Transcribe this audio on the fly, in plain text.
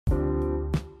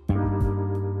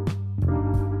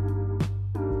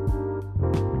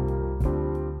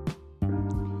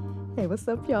what's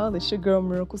up, y'all? It's your girl,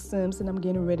 Miracle Sims, and I'm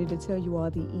getting ready to tell you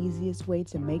all the easiest way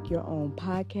to make your own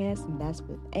podcast, and that's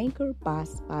with Anchor by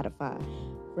Spotify.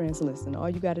 Friends, listen, all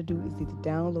you got to do is either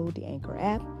download the Anchor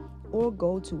app or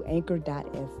go to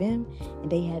anchor.fm, and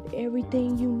they have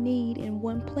everything you need in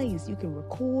one place. You can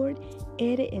record,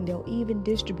 edit, and they'll even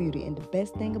distribute it. And the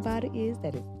best thing about it is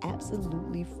that it's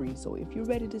absolutely free. So if you're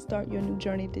ready to start your new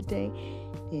journey today,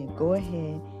 then go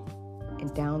ahead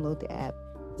and download the app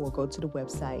or go to the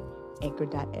website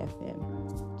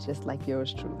anchor.fm, just like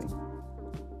yours truly.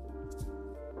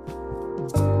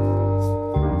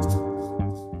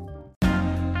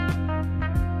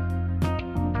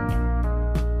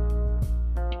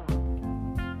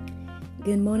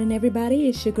 Good morning, everybody.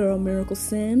 It's your girl, Miracle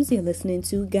Sims. You're listening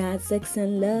to God, Sex,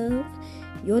 and Love,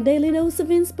 your daily dose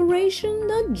of inspiration,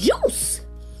 the juice.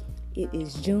 It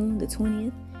is June the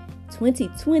 20th,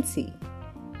 2020.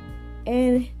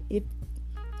 And if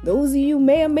those of you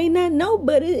may or may not know,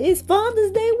 but it's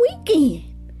Father's Day weekend.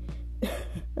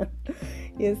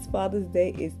 Yes, Father's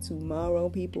Day is tomorrow,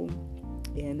 people.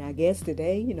 And I guess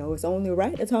today, it's only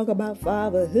right to talk about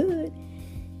fatherhood.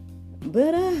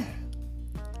 But,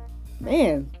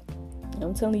 man,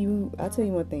 I'll tell you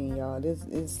one thing, y'all. This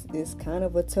is kind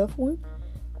of a tough one.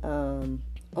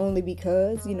 Only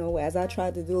because, as I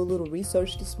tried to do a little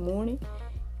research this morning,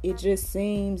 it just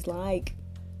seems like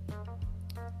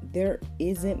there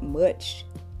isn't much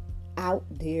out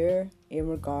there in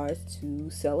regards to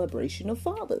celebration of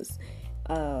fathers.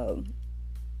 Well,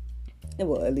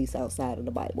 at least outside of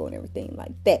the Bible and everything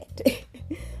like that.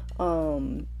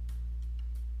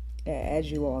 As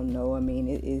you all know,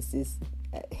 it's just,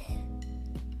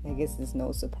 I guess it's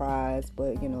no surprise,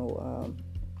 but,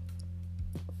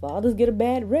 fathers get a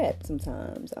bad rep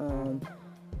sometimes.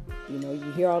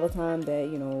 You hear all the time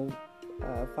that,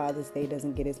 Father's Day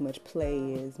doesn't get as much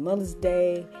play as Mother's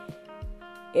Day,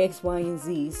 X, Y, and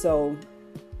Z. So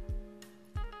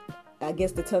I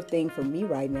guess the tough thing for me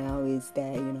right now is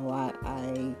that,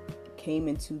 I came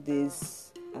into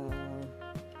this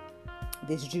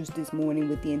juice this morning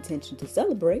with the intention to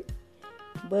celebrate,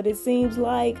 but it seems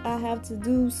like I have to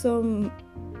do some,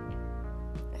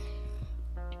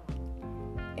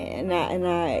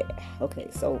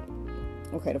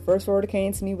 the first word that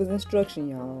came to me was instruction,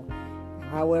 y'all.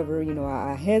 However,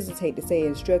 I hesitate to say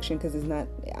instruction because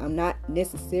I'm not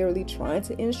necessarily trying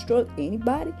to instruct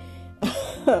anybody.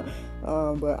 But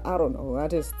I don't know. I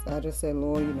just said,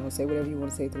 Lord, say whatever you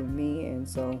want to say through me. And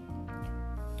so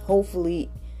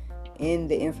hopefully in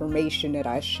the information that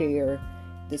I share,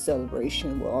 the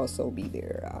celebration will also be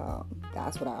there.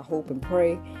 That's what I hope and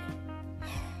pray.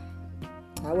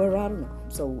 However, I don't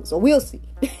know. So we'll see.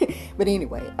 But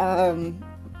anyway,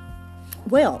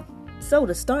 so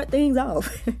to start things off,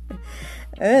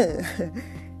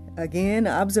 again,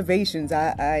 observations.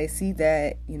 I see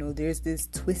that, there's this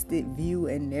twisted view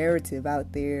and narrative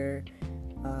out there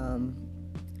in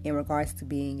regards to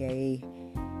being a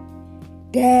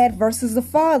dad versus a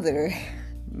father.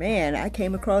 Man, I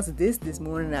came across this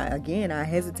morning. I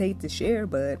hesitate to share,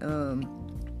 but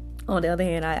on the other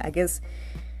hand, I guess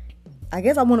I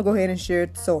want to go ahead and share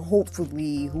it, so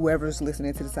hopefully whoever's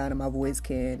listening to the sound of my voice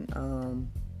can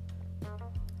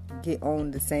get on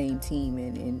the same team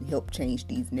and help change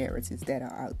these narratives that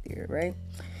are out there, right?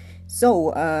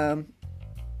 So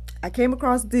I came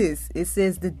across this. It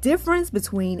says the difference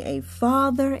between a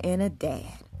father and a dad.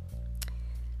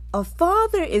 A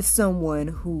father is someone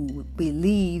who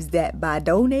believes that by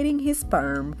donating his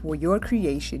sperm for your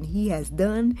creation, he has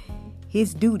done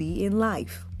his duty in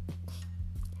life.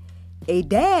 A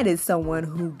dad is someone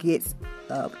who gets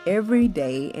up every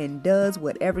day and does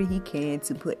whatever he can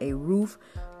to put a roof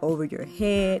over your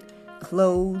head,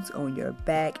 clothes on your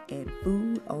back, and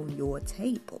food on your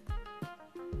table.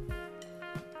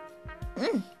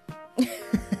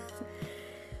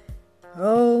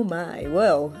 Oh my.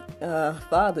 Well,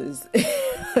 fathers,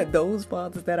 those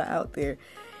fathers that are out there,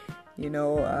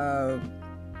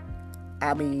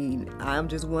 I'm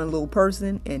just one little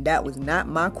person, and that was not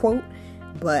my quote,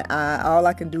 but all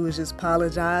I can do is just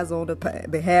apologize on the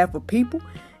behalf of people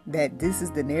that this is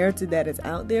the narrative that is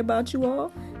out there about you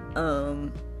all.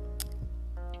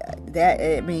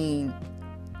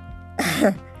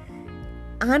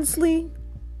 Honestly,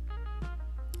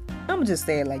 I'm gonna just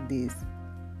say it like this.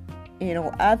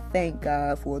 I thank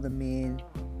God for the men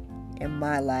in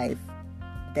my life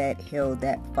that held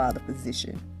that father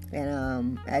position.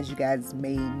 And as you guys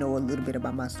may know a little bit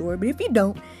about my story, but if you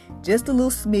don't, just a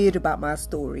little smidge about my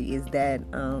story is that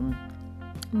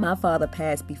my father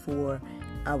passed before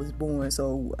I was born.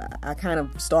 So I kind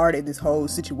of started this whole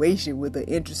situation with an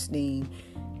interesting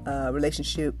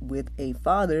relationship with a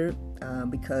father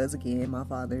because, again, my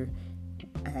father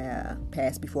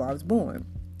passed before I was born.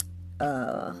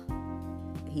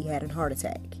 He had a heart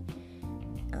attack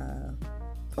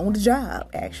on the job,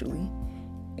 actually.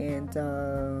 And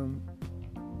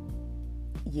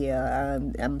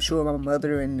I'm sure my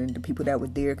mother and the people that were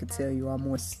there could tell you all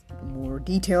more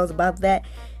details about that.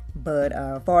 But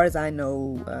as far as I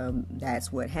know, that's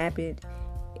what happened.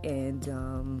 And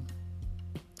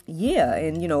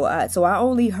so I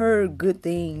only heard good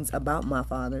things about my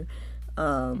father.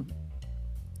 And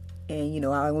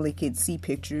I only could see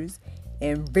pictures.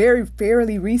 And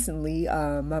fairly recently,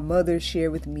 my mother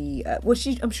shared with me,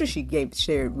 I'm sure she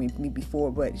shared with me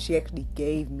before, but she actually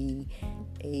gave me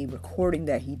a recording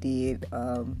that he did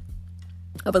of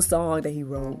a song that he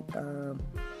wrote.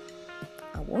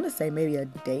 I want to say maybe a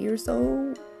day or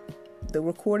so the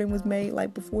recording was made,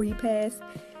 like before he passed,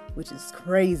 which is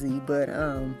crazy. But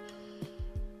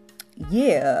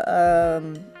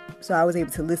so I was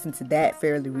able to listen to that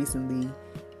fairly recently.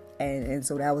 And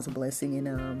so that was a blessing, and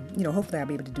hopefully I'll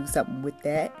be able to do something with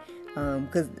that,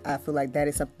 because I feel like that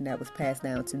is something that was passed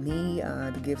down to me,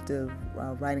 the gift of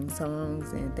writing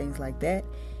songs and things like that.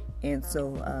 And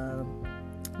so,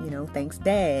 thanks,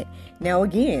 Dad. Now,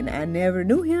 again, I never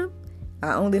knew him.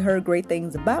 I only heard great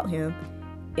things about him,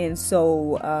 and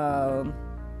so,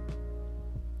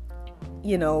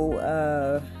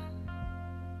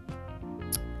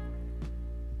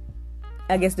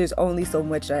 I guess there's only so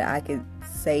much I could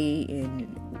say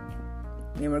in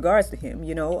regards to him,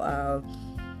 and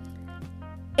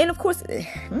of course, okay,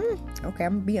 I'm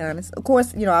gonna be honest. Of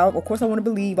course, I want to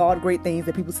believe all the great things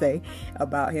that people say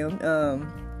about him,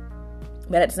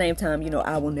 but at the same time,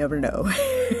 I will never know.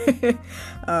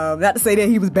 Not to say that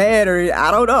he was bad or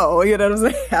I don't know, you know what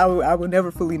I'm saying? I will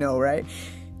never fully know, right?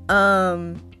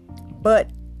 But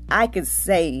I could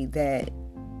say that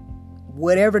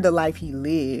whatever the life he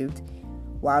lived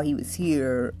while he was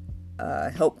here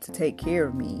helped to take care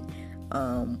of me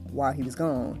while he was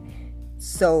gone.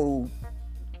 So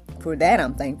for that,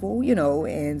 I'm thankful,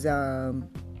 and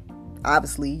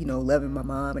obviously, loving my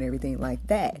mom and everything like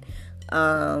that.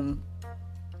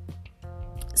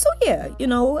 So yeah,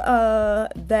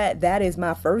 that is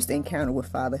my first encounter with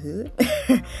fatherhood,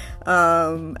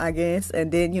 I guess.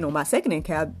 And then, my second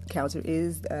encounter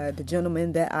is the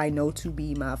gentleman that I know to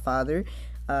be my father,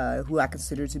 who I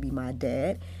consider to be my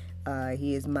dad.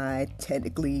 He is my,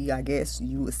 technically, I guess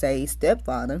you would say,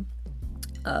 stepfather,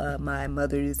 my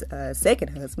mother's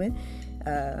second husband.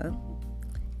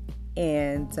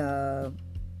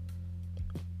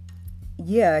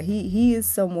 He is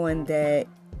someone that,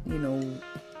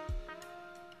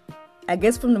 I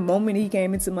guess from the moment he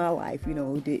came into my life,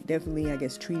 definitely, I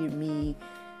guess, treated me,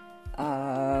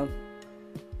 I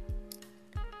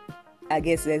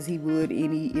guess, as he would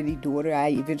any daughter. I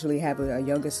eventually have a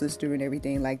younger sister and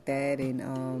everything like that. And,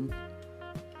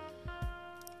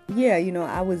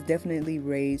 I was definitely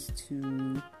raised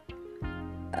to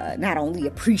not only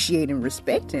appreciate and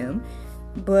respect him,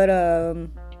 but,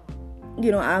 I'm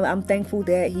thankful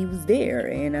that he was there.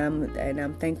 And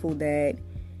I'm thankful that,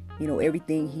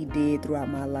 everything he did throughout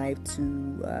my life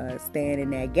to stand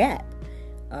in that gap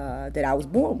that I was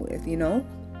born with,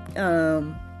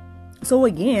 So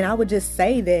again, I would just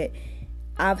say that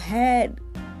I've had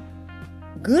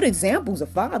good examples of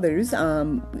fathers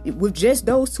with just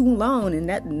those two alone, and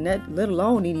that let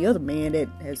alone any other man that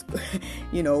has,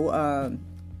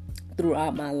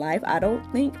 throughout my life. I don't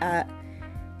think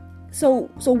So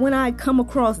when I come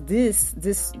across this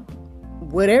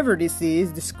whatever this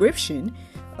is description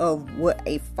of what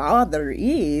a father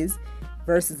is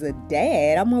versus a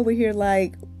dad, I'm over here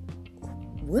like,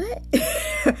 what?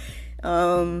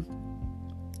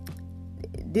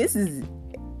 This is,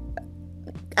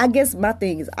 I guess my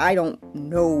thing is, I don't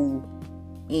know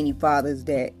any fathers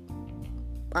that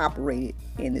operated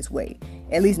in this way,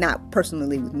 at least not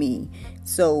personally with me.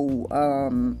 So,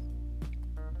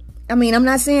 I'm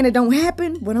not saying it don't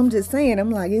happen, but I'm just saying,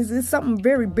 I'm like, is something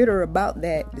very bitter about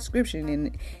that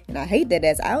description, and I hate that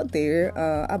that's out there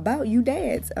about you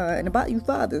dads and about you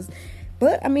fathers.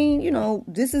 But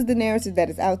this is the narrative that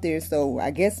is out there. So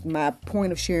I guess my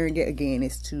point of sharing it again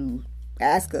is to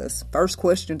ask us, first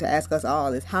question to ask us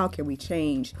all is, how can we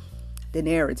change the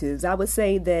narratives? I would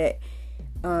say that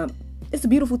it's a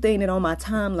beautiful thing that on my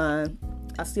timeline,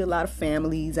 I see a lot of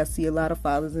families, I see a lot of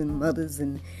fathers and mothers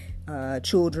and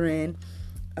children.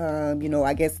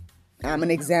 I guess I'm an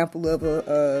example of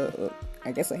a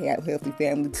healthy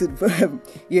family too.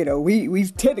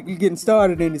 We technically getting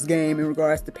started in this game in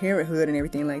regards to parenthood and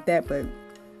everything like that. But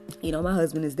my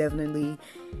husband is definitely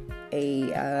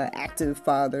a active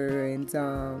father, and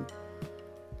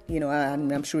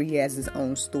I'm sure he has his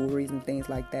own stories and things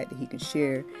like that he can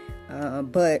share.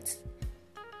 But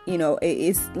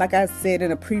it's like I said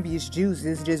in a previous juice,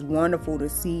 it's just wonderful to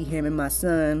see him and my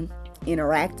son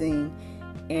interacting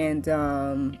and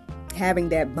having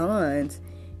that bond.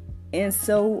 And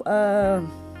so,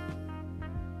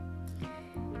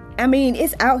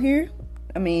 it's out here.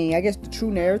 I guess the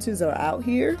true narratives are out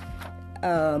here.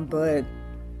 But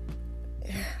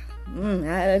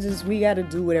we got to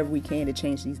do whatever we can to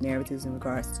change these narratives in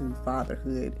regards to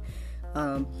fatherhood.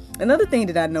 Another thing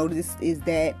that I noticed is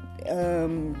that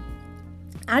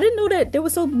I didn't know that there were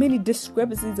so many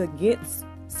discrepancies against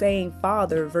saying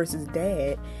father versus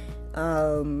dad.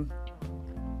 I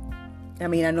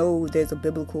know there's a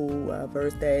biblical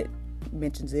verse that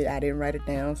mentions it. I didn't write it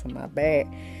down, so my bad.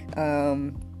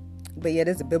 But yeah,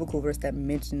 there's a biblical verse that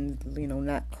mentions,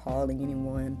 not calling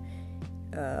anyone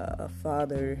a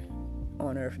father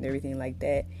on earth and everything like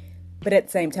that. But at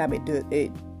the same time,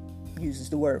 it uses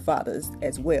the word fathers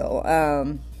as well.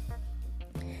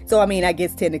 So I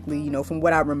guess technically, from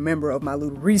what I remember of my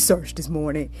little research this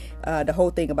morning, the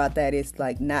whole thing about that is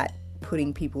like not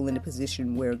putting people in a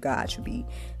position where God should be,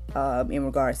 in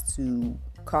regards to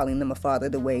calling them a father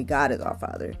the way God is our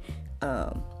father.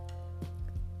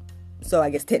 So I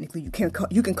guess technically you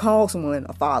can call someone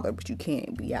a father, but you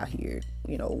can't be out here,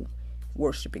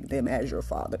 worshiping them as your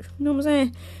father. You know what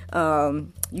I'm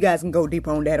saying? You guys can go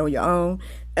deeper on that on your own.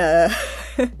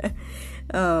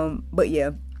 But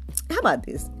yeah, how about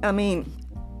this? On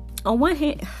one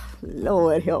hand,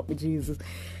 Lord help me, Jesus.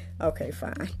 Okay,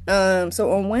 fine.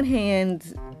 So on one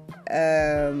hand,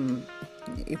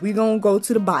 if we're gonna go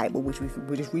to the Bible, which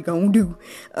we gonna do,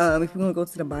 if we're gonna go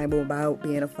to the Bible about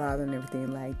being a father and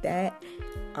everything like that,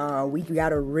 we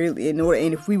gotta really, and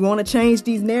if we want to change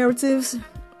these narratives,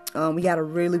 we gotta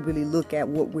really, really look at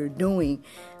what we're doing,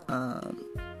 what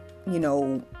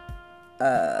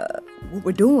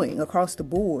we're doing across the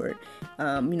board.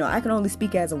 I can only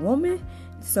speak as a woman,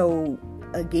 so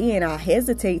again, I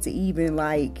hesitate to even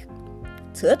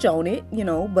touch on it,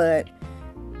 but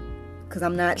because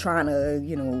I'm not trying to,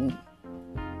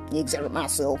 exert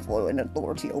myself or an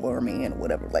authority over a man or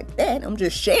whatever like that. I'm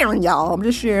just sharing, y'all. I'm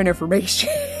just sharing information.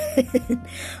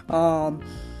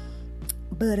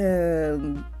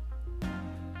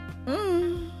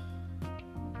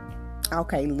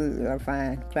 Okay, look,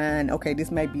 fine. Okay,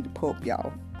 this might be the Pope,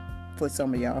 y'all, for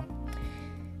some of y'all.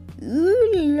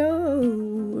 Ooh,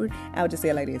 Lord. I'll just say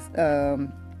it like this.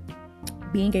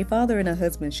 Being a father and a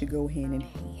husband should go hand in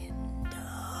hand.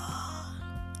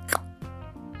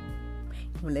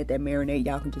 I'm gonna let that marinate.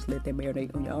 Y'all can just let that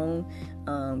marinate on your own.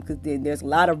 Because there's a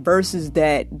lot of verses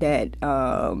that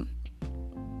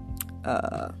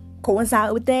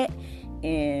coincide with that.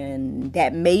 And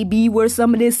that may be where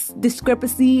some of this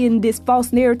discrepancy and this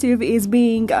false narrative is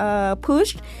being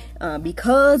pushed,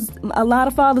 because a lot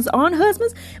of fathers aren't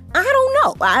husbands. I don't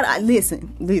know. I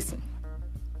listen.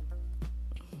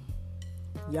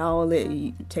 Y'all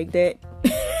take that,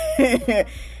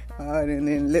 and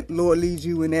then let the Lord lead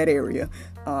you in that area.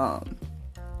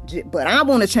 But I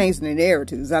want to change the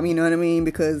narratives. You know what I mean?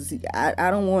 Because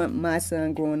I don't want my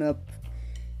son growing up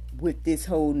with this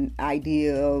whole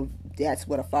idea of that's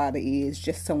what a father is,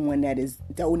 just someone that is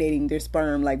donating their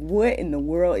sperm. Like, what in the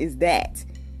world is that?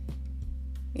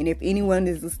 And if anyone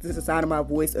is listening to the sound of my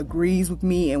voice agrees with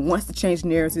me and wants to change the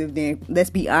narrative, then let's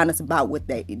be honest about what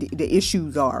the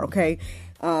issues are, okay?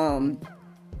 And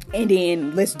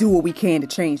then let's do what we can to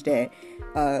change that.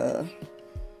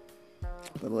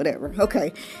 But whatever.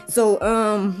 Okay. So,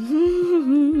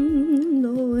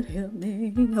 Lord help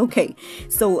me. Okay.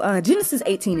 So, Genesis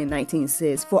 18:19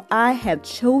 says, "For I have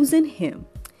chosen him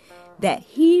that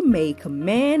he may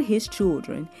command his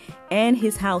children and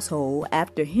his household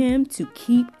after him to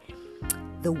keep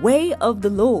the way of the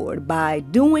Lord by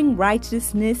doing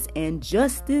righteousness and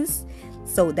justice,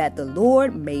 so that the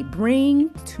Lord may bring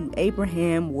to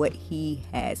Abraham what he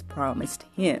has promised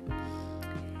him."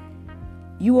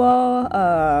 You all,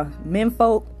 men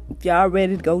folk, if y'all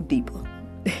ready to go deeper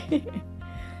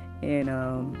and,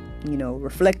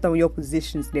 reflect on your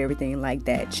positions and everything like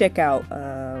that, check out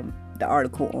the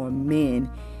article on men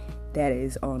that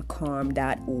is on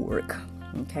carm.org.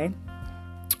 Okay.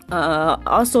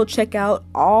 Also check out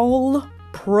allprodad.com.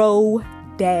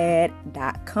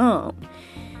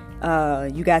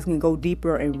 You guys can go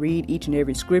deeper and read each and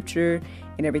every scripture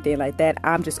and everything like that.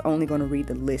 I'm just only going to read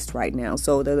the list right now.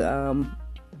 So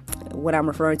what I'm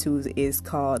referring to is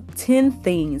called 10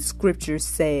 Things Scripture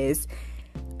Says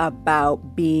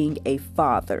About Being a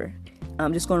Father.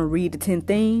 I'm just going to read the 10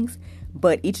 things,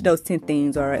 But each of those 10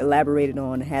 things are elaborated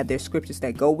on and have their scriptures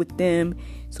that go with them.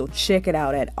 So check it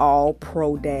out at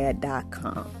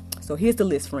allprodad.com. So here's the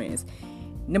list, friends.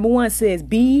 Number 1 says,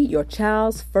 be your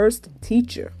child's first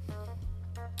teacher.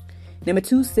 Number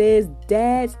 2 says,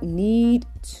 dads need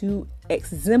to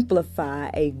exemplify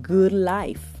a good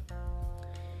life.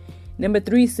 Number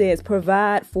 3 says,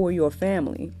 provide for your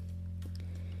family.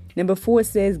 Number 4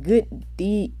 says, good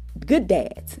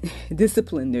dads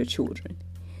discipline their children.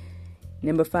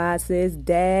 Number 5 says,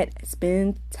 dad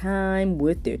spend time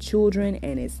with their children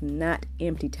and it's not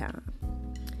empty time.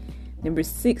 Number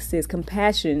 6 says,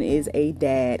 compassion is a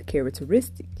dad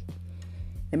characteristic.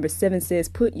 Number 7 says,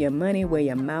 put your money where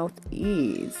your mouth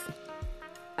is.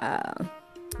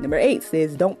 Number 8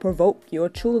 says, don't provoke your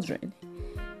children.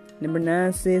 Number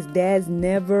 9 says, dads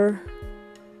never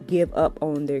give up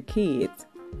on their kids.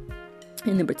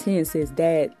 And number 10 says,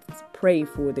 dads pray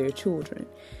for their children.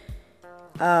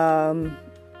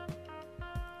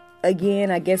 Again,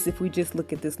 I guess if we just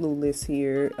look at this little list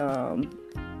here,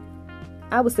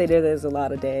 I would say that there's a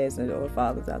lot of dads or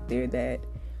fathers out there that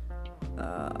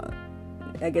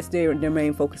I guess their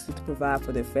main focus is to provide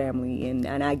for their family, and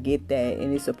I get that,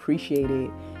 and it's appreciated.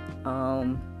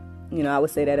 I would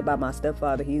say that about my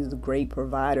stepfather. He's a great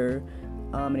provider,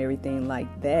 and everything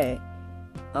like that.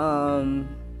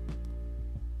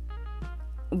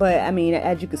 But I mean,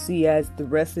 as you can see, as the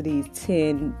rest of these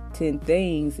 10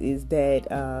 things is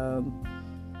that,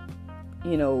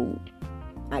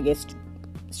 I guess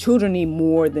children need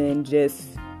more than just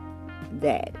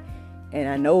that. And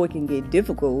I know it can get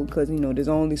difficult because, there's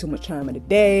only so much time in the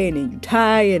day, and then you're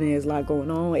tired, and there's a lot going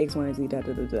on, X, Y, and Z, da,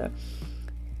 da, da, da.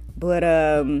 But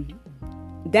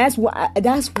that's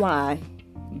why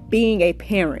being a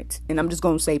parent, and I'm just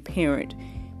going to say parent,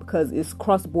 because it's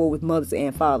across the board with mothers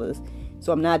and fathers.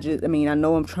 So I'm not just, I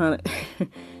know I'm trying to,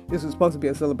 this was supposed to be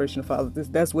a celebration of fathers.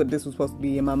 That's what this was supposed to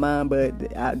be in my mind, but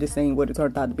this ain't what it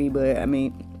turned out to be. But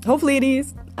hopefully it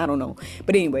is. I don't know.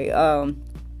 But anyway,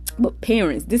 but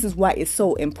parents, this is why it's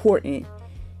so important,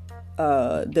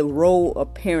 the role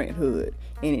of parenthood,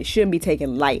 and it shouldn't be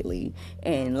taken lightly,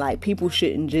 and like people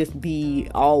shouldn't just be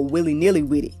all willy-nilly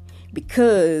with it,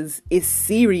 because it's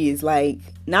serious. Like,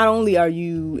 not only are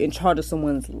you in charge of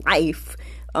someone's life,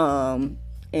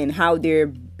 and how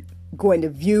they're going to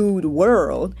view the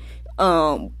world,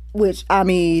 which,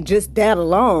 just that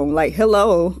alone, like,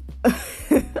 hello.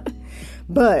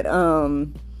 But,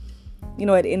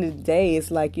 at the end of the day,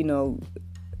 it's like,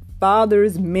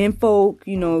 fathers, menfolk,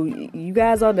 you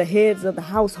guys are the heads of the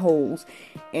households.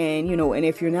 And, and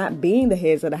if you're not being the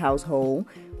heads of the household,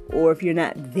 or if you're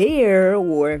not there,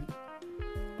 or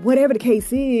whatever the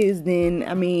case is, then,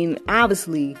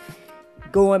 obviously,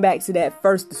 going back to that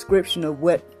first description of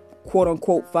what quote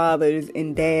unquote fathers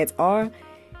and dads are,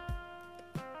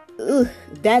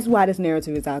 that's why this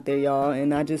narrative is out there, y'all.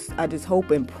 And I just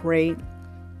hope and pray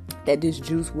that this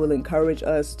juice will encourage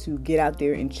us to get out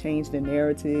there and change the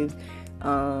narratives,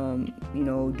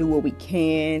 do what we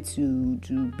can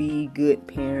to be good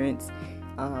parents.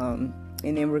 And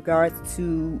in regards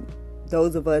to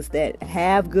those of us that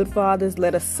have good fathers,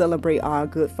 let us celebrate our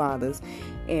good fathers,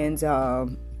 and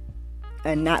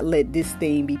not let this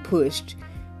thing be pushed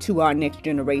to our next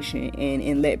generation,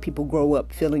 and let people grow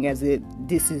up feeling as if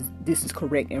this is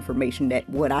correct information, that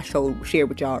what I shared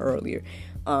with y'all earlier.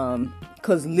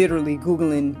 Because literally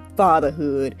Googling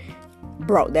fatherhood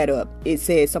brought that up. It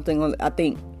said something on, I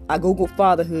think I Googled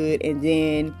fatherhood, and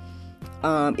then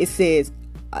it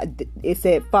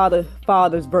said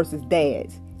fathers versus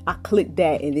dads. I clicked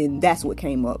that, and then that's what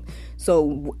came up.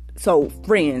 So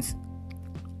friends,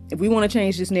 if we want to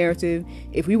change this narrative,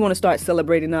 if we want to start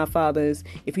celebrating our fathers,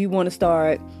 if we want to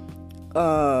start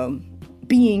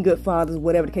being good fathers,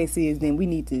 whatever the case is, then we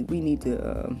need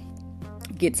to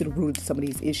get to the root of some of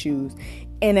these issues.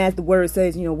 And as the word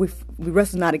says, we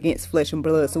wrestle not against flesh and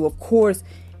blood. So of course,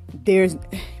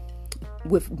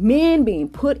 with men being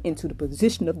put into the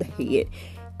position of the head,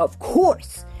 of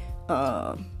course,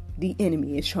 the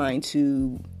enemy is trying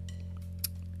to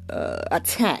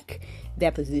attack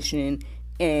that position.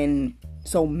 And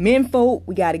so menfolk,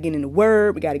 we got to get in the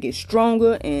word, we got to get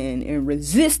stronger and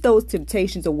resist those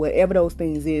temptations, or whatever those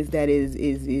things is that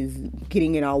is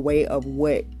getting in our way of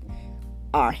what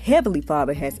our Heavenly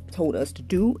Father has told us to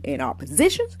do in our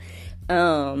positions.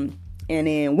 And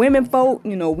then women folk,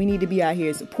 we need to be out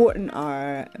here supporting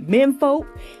our men folk,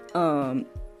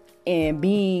 and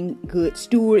being good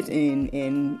stewards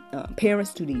and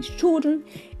parents to these children.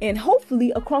 And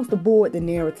hopefully across the board, the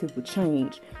narrative will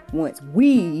change once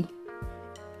we,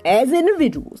 as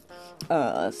individuals,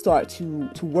 start to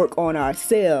work on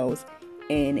ourselves,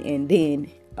 and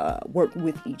then work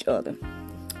with each other.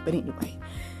 But anyway,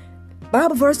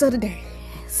 Bible verse of the day,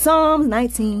 Psalms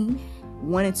 19,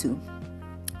 1 and 2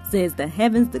 says, the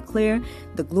heavens declare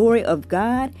the glory of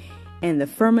God, and the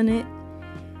firmament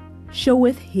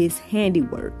showeth his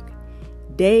handiwork.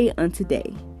 Day unto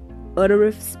day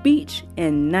uttereth speech,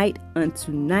 and night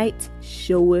unto night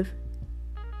showeth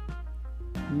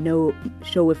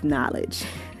knowledge.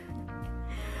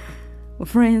 Well,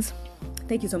 friends,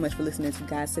 thank you so much for listening to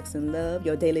God, Sex, and Love,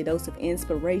 your daily dose of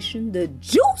inspiration, the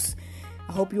juice.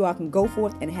 I hope you all can go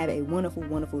forth and have a wonderful,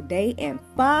 wonderful day. And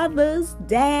fathers,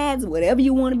 dads, whatever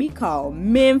you want to be called,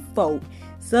 menfolk,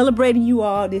 celebrating you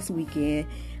all this weekend.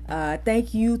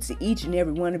 Thank you to each and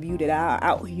every one of you that are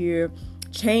out here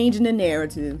changing the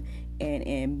narrative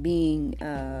and being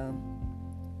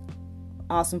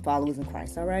awesome followers in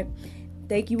Christ. All right.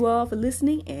 Thank you all for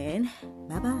listening, and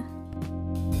bye-bye.